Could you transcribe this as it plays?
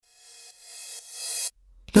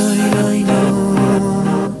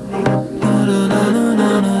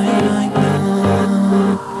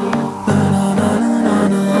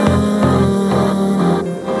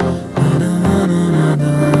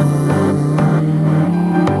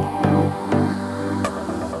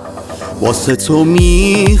واسه تو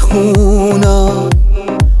میخونم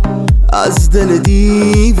از دل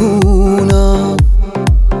دیوونم،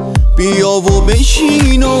 بیا و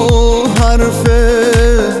بشین و حرف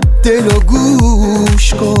دل و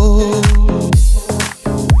گوش کن.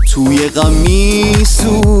 توی غم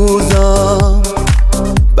میسوزم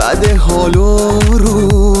بعد حال و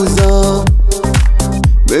روزم،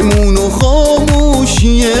 بمون و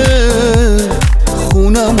خاموشی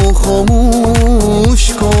خونم و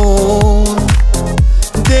خاموش کن.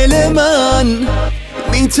 دل من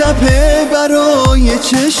میتپه برای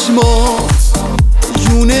چشمات،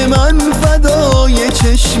 جون من فدای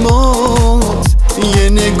چشمات، یه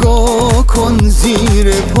نگاه کن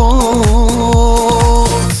زیر پات.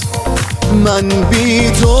 من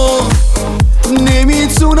بی تو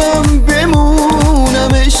نمیتونم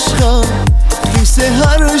بمونم عشقم، خیس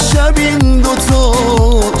هر شب این دوتا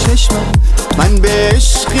چشمم. من به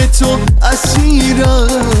عشق تو اسیرم،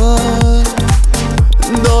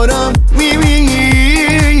 دارم میمیرم.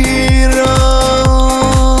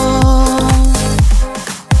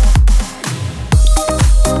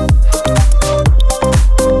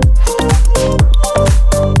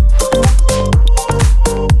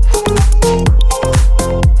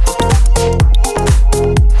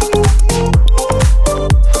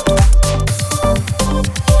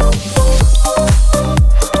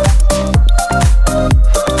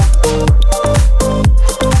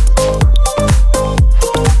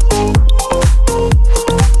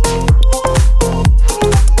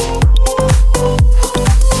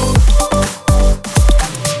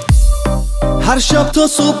 هر شب تا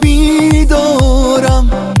صبح بیدارم،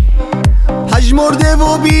 پژمرده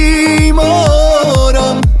و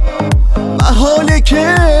بیمارم، محاله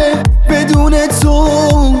که بدون تو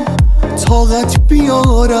طاقت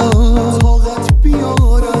بیارم.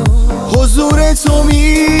 حضور تو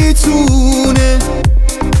میتونه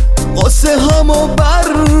قصه همو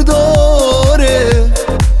برداره،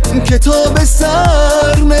 کتاب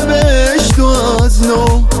سرنوشت و از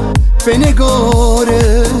نو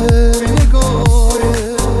بنگاره.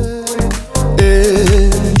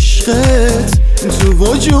 عشقت تو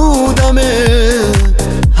وجودمه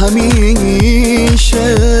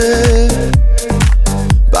همیشه،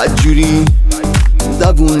 بدجوری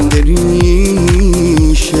دوون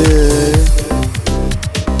ریشه.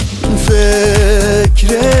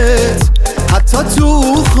 فکرت حتی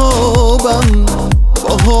تو خوابم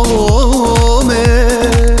باهامه،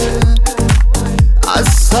 از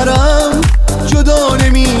سرم جدا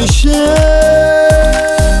نمیشه.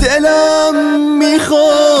 دلم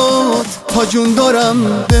میخواد تا جون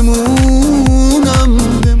دارم بمونم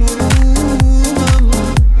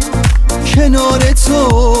کنار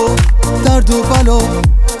تو، درد و بلا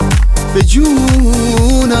به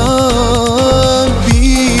جونم.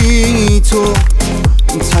 بی تو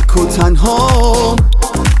تک و تنها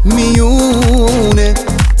میونه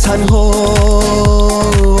تنها،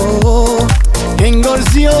 انگار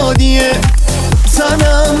زیادیه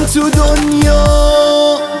تنم تو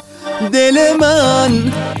دنیا. دل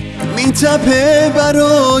من میتپه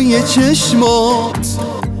برای چشمات،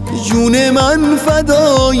 جون من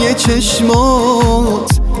فدای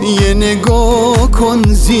چشمات، یه نگاه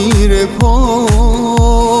کن زیر پات.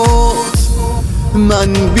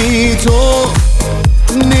 من بی تو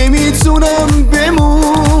نمیتونم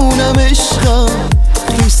بمونم عشقم،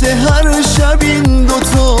 خیس هر شب این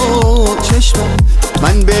دوتا چشمم.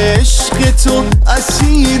 من به عشق تو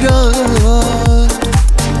اسیرم،